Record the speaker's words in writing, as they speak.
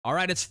All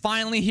right, it's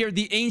finally here.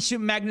 The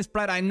Ancient Magus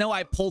Bride. I know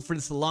I pulled for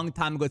this a long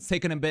time ago. It's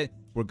taken a bit.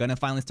 We're gonna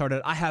finally start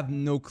it. I have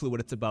no clue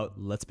what it's about.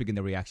 Let's begin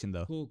the reaction,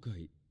 though.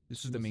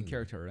 This is the main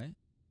character, right?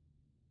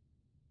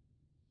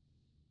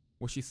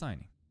 What's she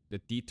signing? The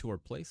detour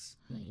place?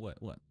 What?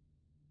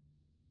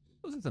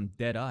 Those are some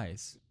dead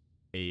eyes.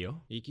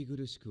 AYO?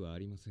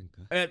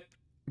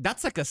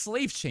 That's like a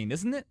slave chain,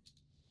 isn't it?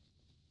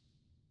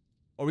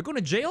 Are we going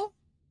to jail?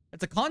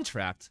 It's a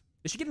contract.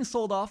 Is she getting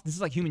sold off? This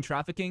is like human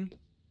trafficking.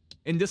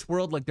 In this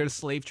world, like there's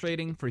slave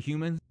trading for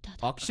humans.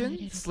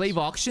 Auction? Slave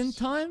auction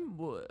time?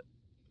 What?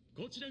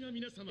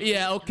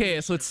 Yeah,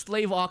 okay, so it's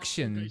slave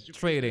auction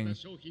trading.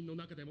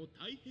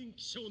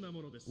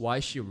 Why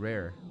is she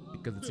rare?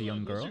 Because it's a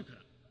young girl?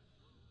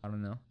 I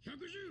don't know.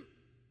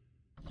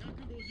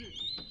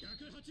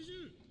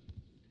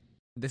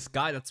 This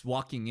guy that's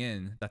walking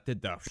in, that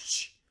did the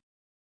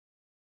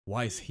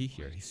why is he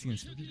here? He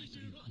seems...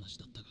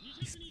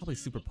 He's probably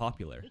super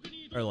popular.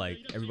 Or like,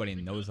 everybody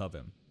knows of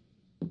him.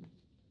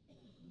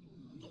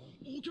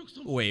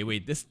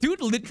 Wait, this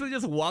dude literally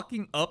just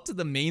walking up to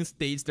the main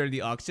stage during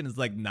the auction is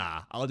like,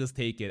 nah, I'll just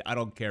take it. I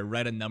don't care.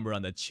 Write a number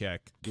on the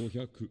check.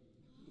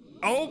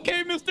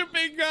 Okay, Mr.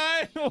 Big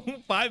Guy.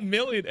 5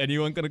 million.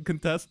 Anyone gonna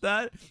contest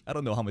that? I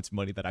don't know how much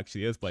money that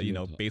actually is, but you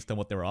know, based on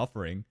what they're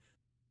offering,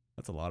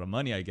 that's a lot of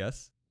money, I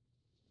guess.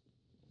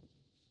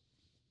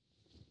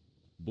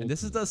 And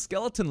this is the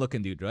skeleton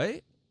looking dude,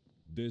 right?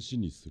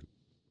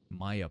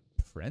 My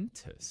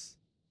apprentice.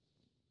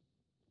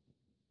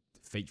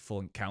 Fateful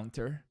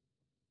encounter.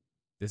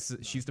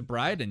 She's the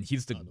bride and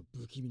he's the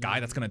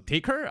guy that's gonna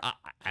take her?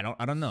 I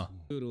don't know.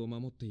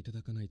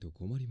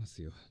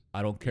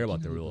 I don't care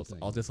about the rules.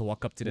 I'll just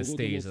walk up to the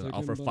stage and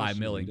offer 5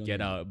 million and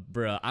get out.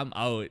 Bruh, I'm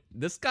out.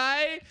 This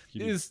guy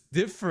is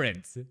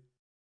different.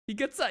 He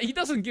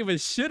doesn't give a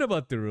shit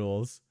about the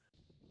rules.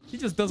 He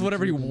just does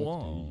whatever he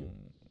wants.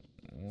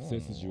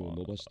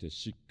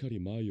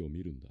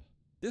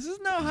 This is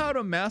now how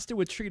the master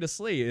would treat a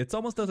slave. It's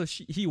almost as if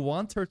he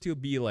wants her to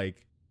be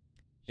like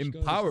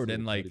empowered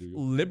and like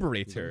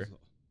liberate her.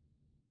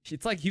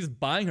 It's like he's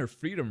buying her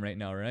freedom right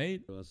now,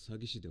 right? Not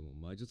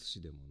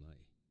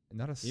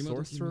a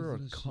sorcerer or a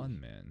con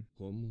man.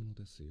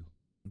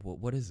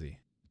 What is he?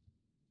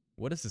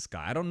 What is this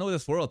guy? I don't know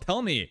this world.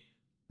 Tell me.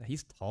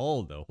 He's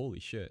tall though. Holy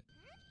shit.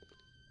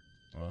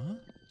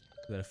 What?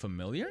 Is that a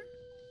familiar?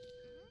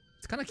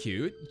 It's kind of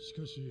cute.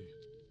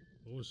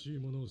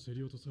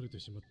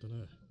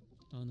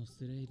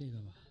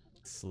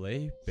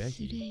 Slave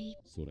Beggy.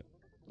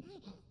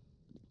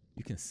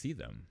 You can see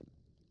them.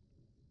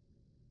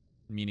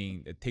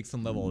 Meaning it takes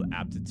some level of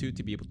aptitude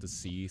to be able to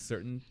see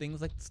certain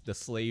things like the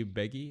slave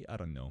Beggy. I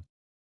don't know.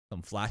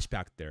 Some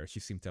flashback there. She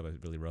seemed to have a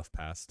really rough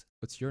past.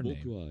 What's your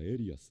name?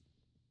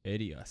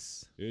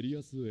 Elias.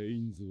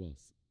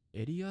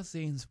 Elias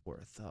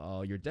Ainsworth.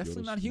 Oh, you're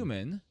definitely not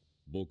human.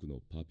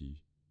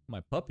 My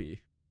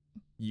puppy?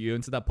 You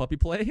into that puppy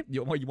play?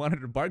 You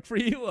wanted to bark for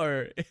you?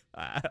 Or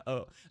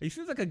oh, he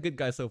seems like a good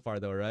guy so far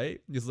though,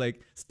 right? He's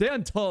like,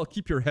 stand tall,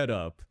 keep your head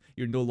up.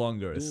 You're no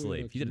longer a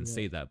slave. He didn't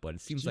say that, but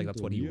it seems like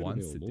that's what he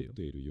wants to do.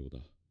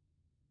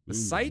 The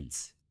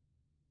sight?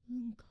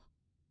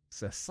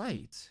 It's a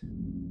sight.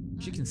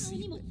 She can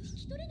see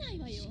things.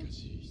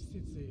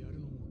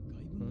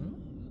 Huh?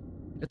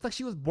 It's like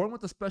she was born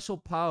with a special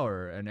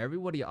power and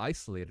everybody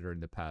isolated her in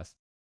the past.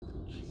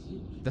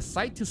 The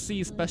sight to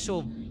see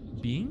special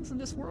beings in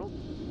this world?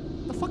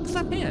 The fuck is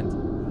that hand?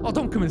 Oh,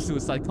 don't commit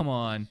suicide, come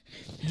on.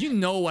 You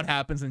know what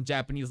happens in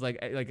Japanese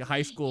like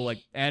high school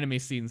like anime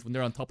scenes when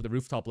they're on top of the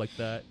rooftop like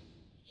that.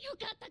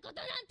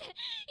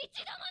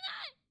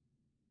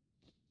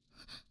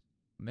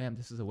 Ma'am,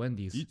 this is a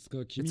Wendy's. It's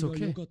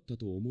okay.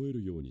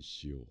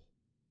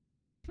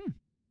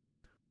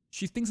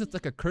 She thinks it's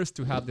like a curse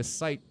to have this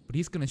sight, but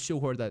he's gonna show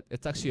her that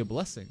it's actually a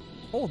blessing.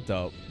 Hold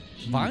up.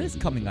 Vine's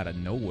coming out of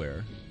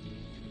nowhere.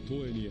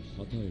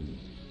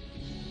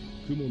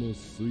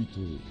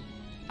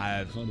 I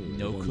have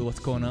no clue what's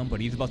going on,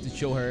 but he's about to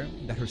show her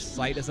that her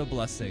sight is a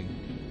blessing.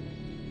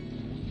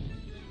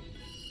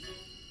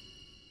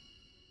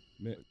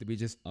 Did we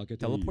just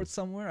teleport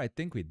somewhere? I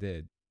think we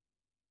did.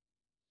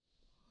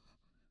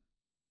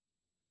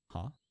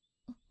 Huh?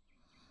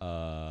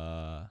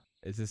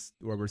 Is this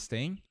where we're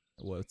staying?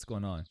 What's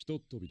going on?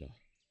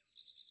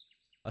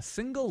 A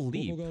single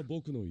leap.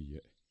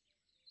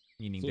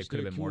 Meaning there could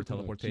have been more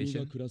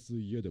teleportation.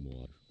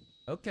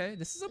 Okay,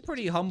 this is a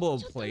pretty humble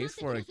place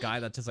for a guy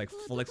that just like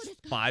flicks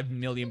 5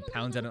 million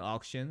pounds at an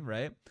auction,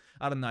 right?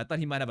 I don't know. I thought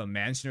he might have a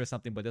mansion or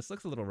something, but this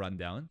looks a little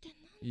rundown.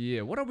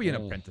 Yeah, what are we an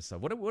apprentice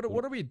of? What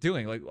are we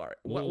doing? Like,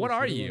 what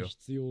are you?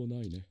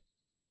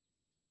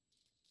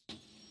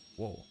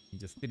 Whoa, he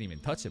just didn't even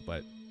touch it,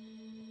 but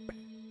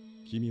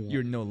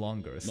you're no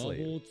longer a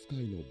slave.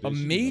 A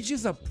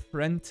mage's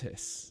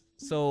apprentice.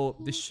 So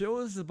the show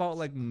is about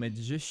like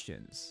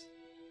magicians.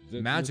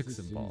 Magic's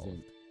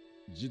involved.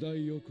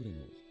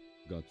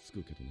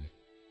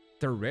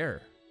 They're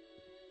rare.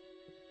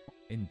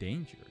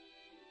 Endangered.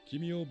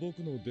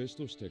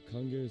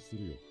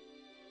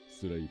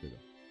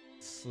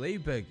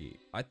 Slave Beggy.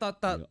 I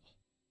thought that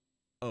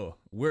Oh,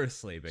 we're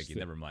slave beggy.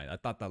 Never mind. I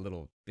thought that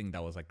little thing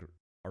that was like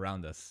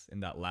around us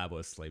in that lab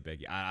was slave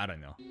beggy. I don't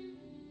know.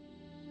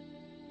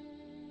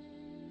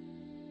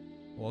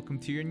 Welcome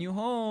to your new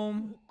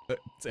home.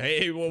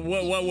 Hey, what?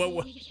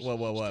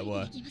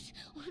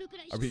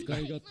 Are we...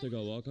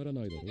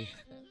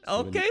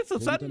 Okay, so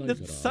the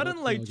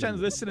sudden like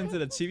transition into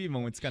the chibi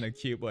moment's kind of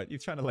cute, but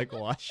he's trying to like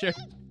wash her.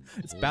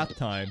 It's bath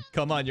time.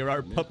 Come on, you're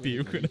our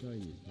puppy.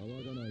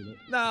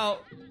 Now,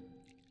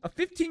 a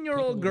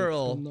 15-year-old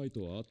girl.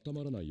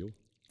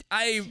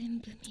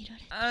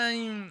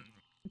 I'm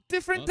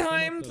different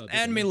times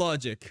and me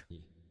logic.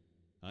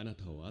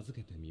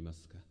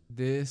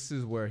 This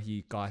is where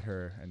he got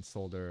her and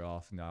sold her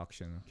off in the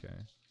auction. Okay,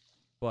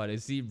 but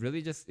is she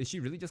really just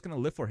gonna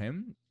live for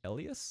him,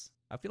 Elias?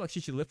 I feel like she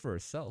should live for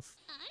herself.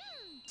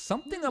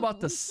 Something about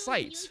the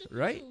sight,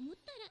 right?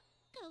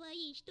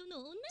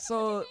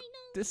 So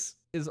this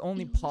is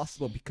only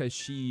possible because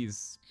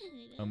she's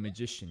a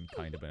magician,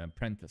 kind of an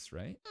apprentice,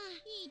 right?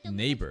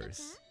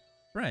 Neighbors,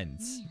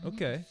 friends.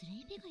 Okay.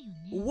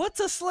 What's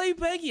a slave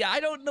beggy? I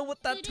don't know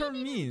what that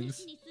term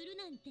means.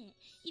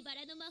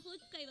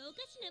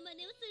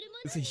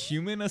 Is a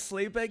human a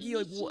slave beggy?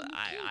 Like what?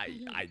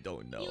 I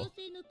don't know.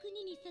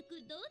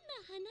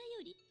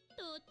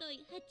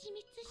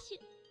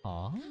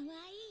 Huh?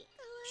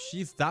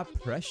 She's that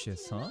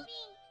precious, huh?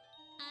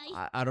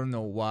 I don't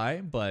know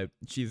why, but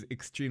she's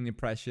extremely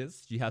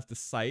precious. She has the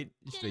sight.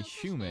 She's a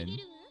human,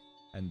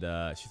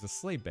 and she's a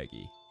slave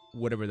beggy,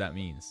 whatever that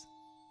means.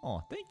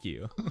 Oh, thank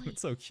you.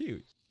 It's so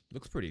cute.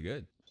 Looks pretty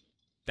good.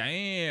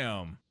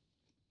 Damn.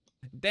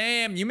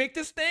 Damn, you make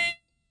this thing.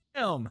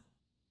 Damn.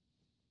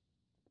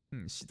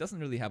 She doesn't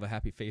really have a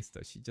happy face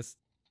though. She just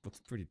looks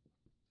pretty,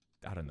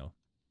 I don't know,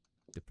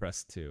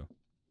 depressed too.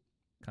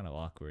 Kind of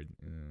awkward.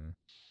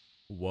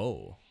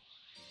 Whoa.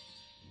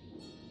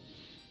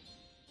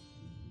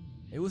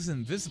 It was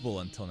invisible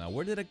until now.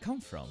 Where did it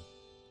come from?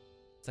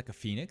 It's like a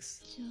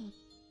phoenix.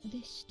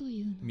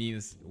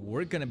 Means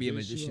we're gonna be a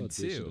magician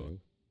too.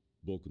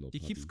 He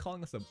keeps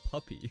calling us a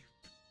puppy.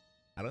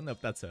 I don't know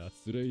if that's a...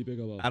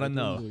 I don't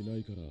know.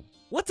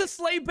 What's a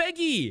slave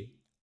beggy?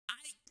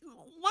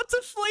 What's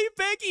a slave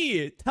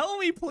beggy? Tell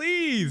me,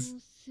 please.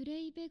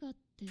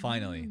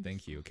 Finally,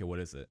 thank you. Okay, what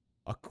is it?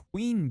 A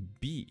queen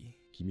bee.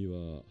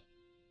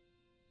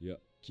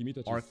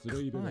 Our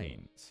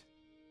kind.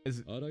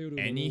 Is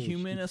any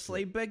human a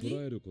slave beggy?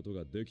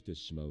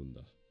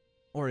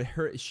 Or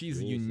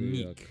she's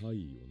unique.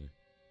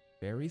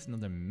 Berries and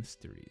other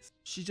mysteries.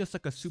 She's just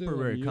like a super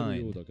rare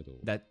kind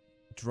that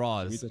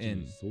draws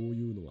in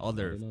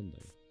other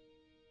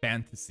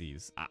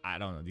fantasies. I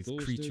don't know, these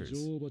creatures.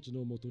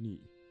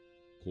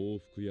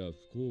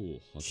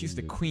 She's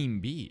the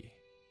queen bee.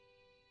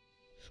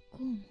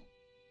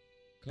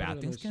 Bad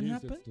things can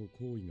happen?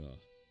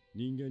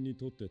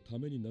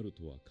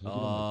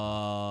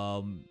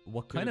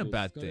 What kind of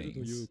bad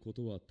things?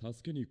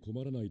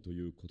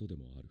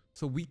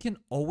 So we can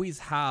always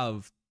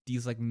have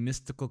these like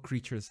mystical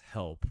creatures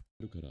help.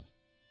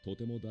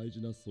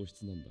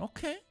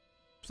 Okay.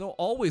 So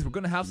always we're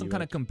gonna have some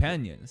kind of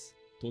companions.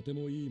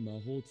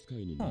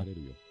 Huh.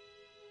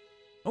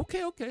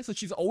 Okay. So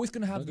she's always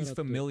gonna have these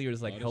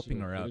familiars like helping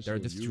her out. They're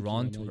just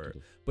drawn to her.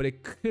 But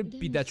it could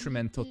be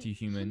detrimental to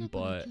human,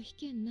 but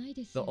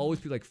they'll always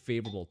be like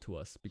favorable to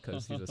us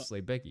because he's a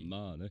slave beggy.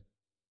 What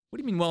do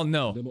you mean, well,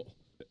 no?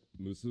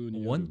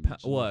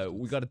 What?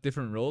 We got a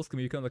different roles? Can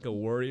we become like a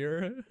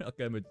warrior? like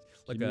an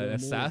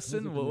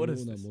assassin? What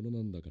is this?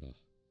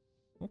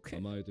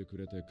 Okay.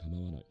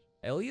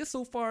 Elias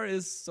so far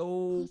is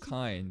so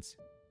kind.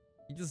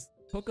 He just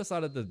took us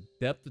out of the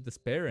depth of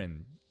despair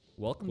and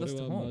welcomed us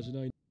to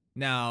home.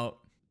 Now,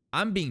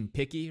 I'm being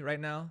picky right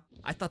now.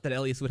 I thought that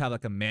Elias would have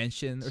like a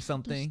mansion or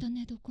something.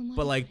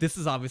 But like, this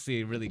is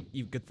obviously really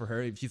good for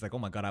her. She's like, oh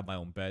my god, I have my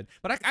own bed.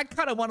 But I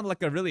kind of wanted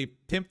like a really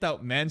pimped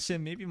out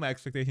mansion. Maybe my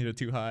expectations are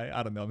too high.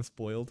 I don't know, I'm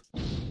spoiled.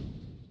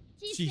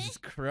 Jesus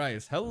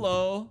Christ.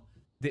 Hello.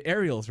 The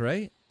Ariels,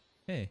 right?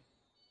 Hey.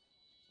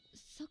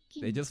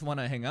 They just want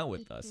to hang out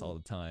with us all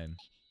the time.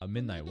 A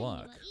midnight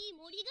walk.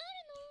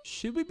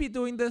 Should we be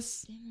doing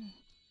this?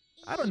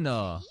 I don't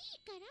know.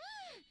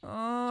 Oh,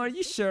 are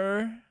you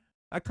sure?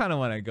 I kind of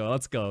want to go.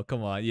 Let's go.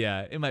 Come on.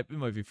 Yeah, it might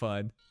be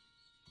fun.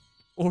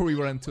 Or we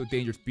run into a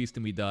dangerous beast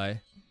and we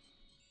die.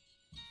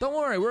 Don't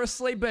worry, we're a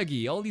slave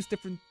beggy. All these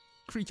different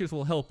creatures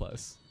will help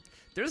us.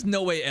 There's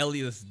no way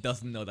Elias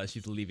doesn't know that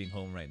she's leaving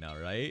home right now,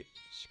 right?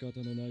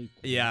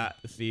 Yeah,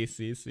 see.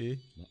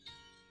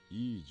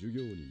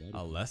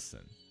 A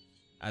lesson.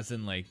 As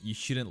in, like, you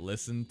shouldn't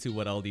listen to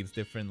what all these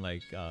different,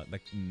 like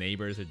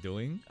neighbors are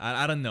doing.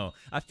 I don't know.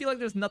 I feel like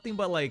there's nothing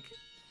but, like...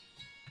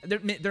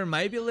 There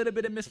might be a little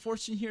bit of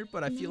misfortune here,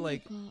 but I feel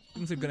like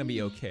things are gonna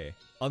be okay.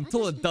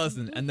 Until it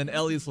doesn't, and then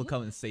Elias will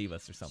come and save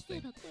us or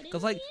something.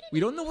 Because, like, we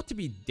don't know what to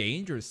be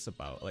dangerous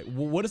about. Like,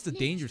 what is the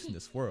dangers in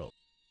this world?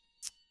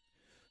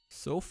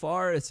 So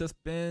far, it's just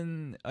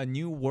been a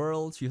new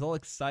world. She's all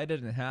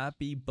excited and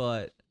happy,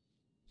 but...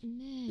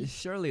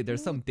 surely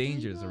there's some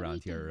dangers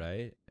around here,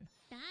 right?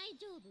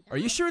 Are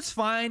you sure it's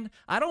fine?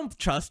 I don't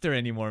trust her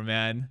anymore,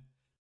 man.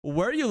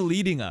 Where are you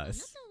leading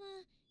us?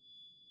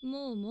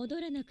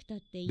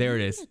 There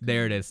it is.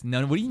 There it is.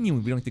 No, what do you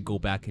mean we don't have to go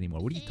back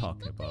anymore? What are you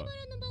talking about?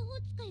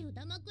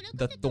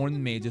 The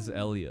Thorn Mage is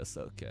Elias.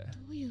 Okay.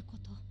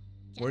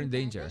 We're in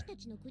danger.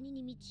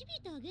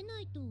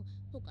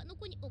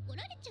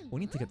 We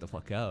need to get the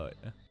fuck out.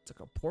 It's like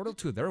a portal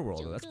to their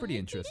world. That's pretty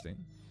interesting.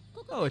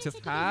 Oh, it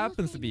just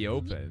happens to be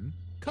open.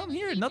 Come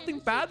here. Nothing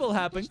bad will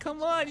happen.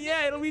 Come on.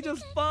 Yeah, it'll be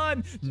just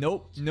fun.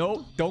 Nope.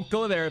 Nope. Don't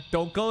go there.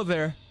 Don't go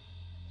there.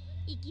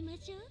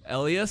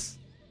 Elias?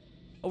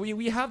 Oh,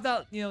 we have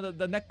that, you know,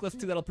 the necklace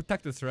too that'll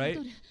protect us, right?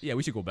 Yeah,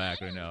 we should go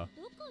back right now.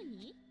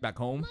 Back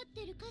home?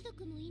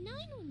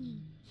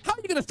 How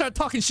are you gonna start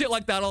talking shit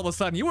like that all of a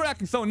sudden? You were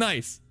acting so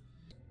nice.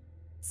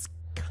 It's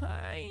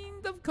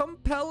kind of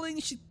compelling.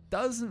 She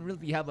doesn't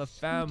really have a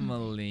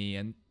family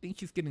and I think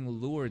she's getting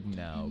lured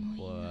now,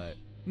 but...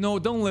 No,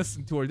 don't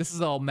listen to her. This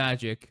is all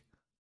magic.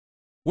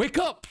 Wake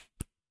up!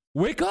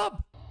 Wake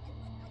up!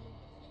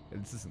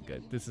 This isn't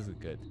good. This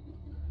isn't good.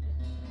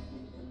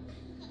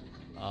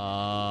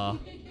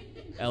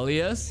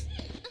 Elias?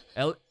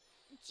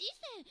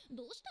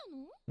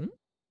 Hmm?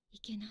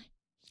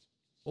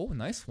 Oh,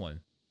 nice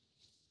one.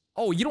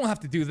 Oh, you don't have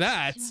to do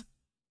that.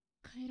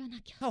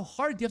 How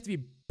hard do you have to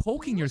be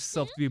poking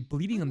yourself to be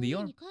bleeding on the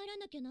arm?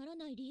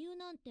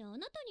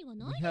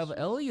 We have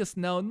Elias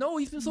now. No,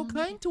 he's been so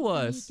kind to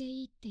us.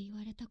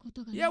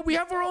 Yeah, we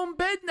have our own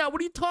bed now.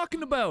 What are you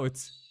talking about?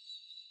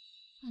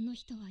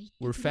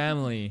 We're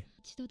family.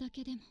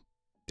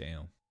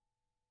 Damn.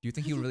 Do you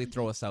think he would really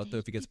throw us out though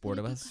if he gets bored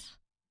of us?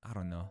 I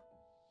don't know.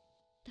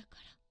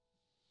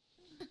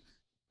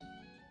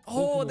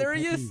 Oh, there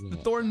he is! The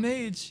Thorn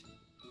Mage!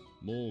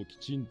 Word,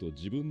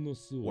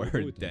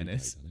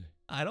 Dennis.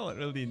 I don't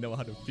really know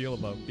how to feel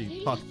about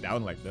being talked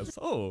down like this.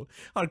 Oh,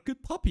 our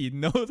good puppy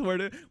knows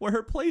where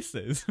her place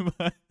is.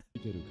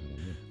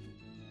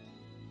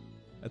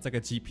 That's like a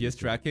GPS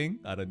tracking?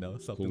 I don't know,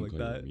 something like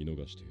that.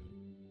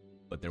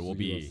 But there will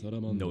be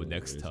no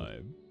next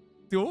time.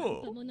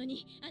 Oh.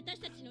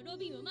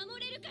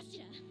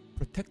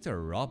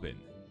 Protector Robin.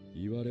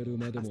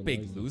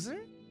 Half-baked loser?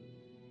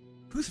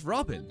 Who's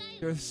Robin?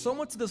 There's so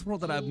much to this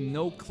world that I have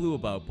no clue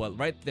about, but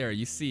right there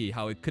you see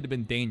how it could have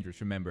been dangerous,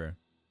 remember?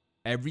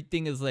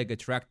 Everything is like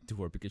attracted to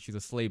her because she's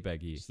a slave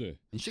beggy.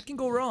 And shit can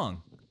go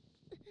wrong.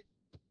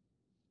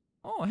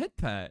 Oh, a head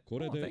pat.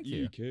 Oh, thank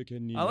you.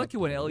 I like it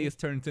when Elias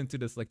turns into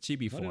this like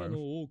chibi form.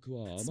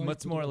 It's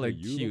much more like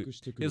cute.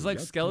 His like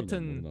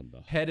skeleton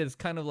head is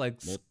kind of like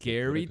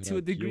scary to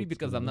a degree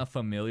because I'm not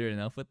familiar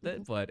enough with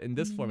it, but in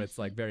this form it's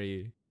like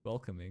very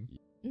welcoming.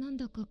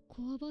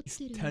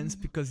 He's tense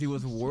because he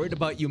was worried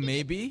about you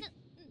maybe?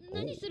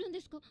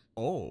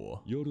 Oh.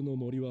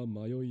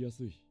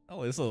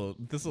 Oh, this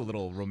is a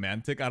little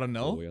romantic, I don't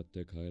know.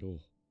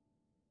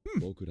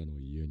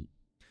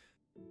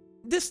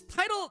 This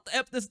title,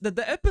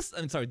 the episode,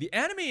 I'm sorry, the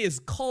anime is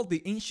called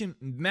The Ancient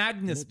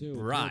Magus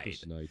Bride.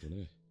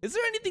 Is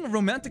there anything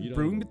romantic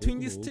brewing between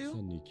these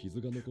two?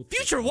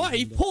 Future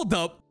wife? Hold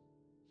up!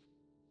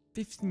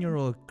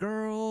 15-year-old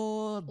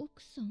girl,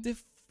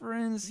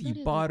 difference,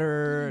 he bought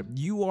her,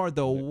 you are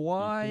the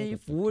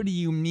wife, what do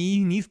you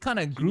mean? He's kind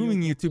of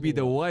grooming you to be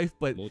the wife,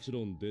 but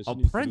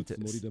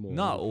apprentice,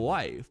 not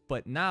wife.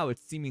 But now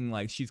it's seeming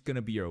like she's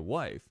gonna be your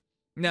wife.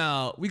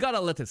 Now, we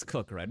gotta let this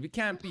cook, right? We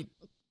can't be...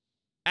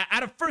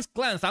 At a first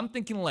glance, I'm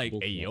thinking like,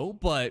 AYO,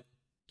 but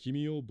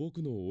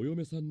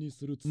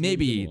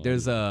maybe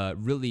there's a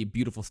really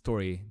beautiful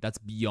story that's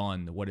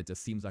beyond what it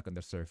just seems like on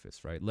the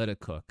surface, right? Let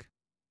it cook.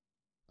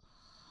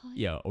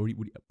 Yeah, or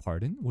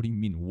pardon? What do you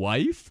mean,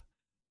 wife?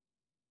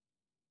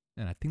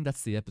 And I think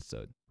that's the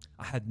episode.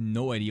 I had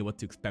no idea what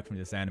to expect from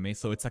this anime,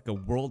 so it's like a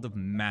world of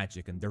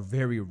magic, and they're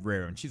very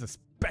rare, and she's a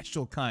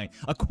special kind.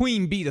 A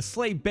queen bee, the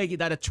slave beggy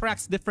that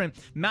attracts different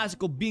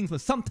magical beings, but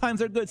sometimes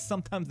they're good,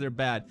 sometimes they're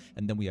bad.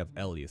 And then we have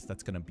Elias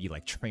that's gonna be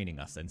like training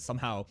us, and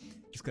somehow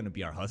he's gonna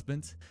be our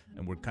husband,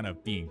 and we're kind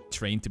of being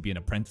trained to be an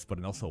apprentice,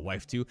 but also a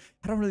wife too.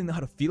 I don't really know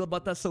how to feel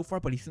about that so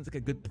far, but he seems like a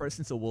good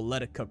person, so we'll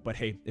let it cook. But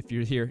hey, if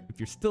you're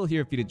still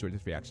here, if you enjoyed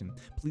this reaction,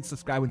 please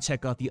subscribe and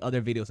check out the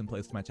other videos and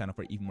playlists to my channel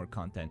for even more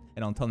content.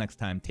 And until next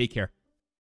time, take care.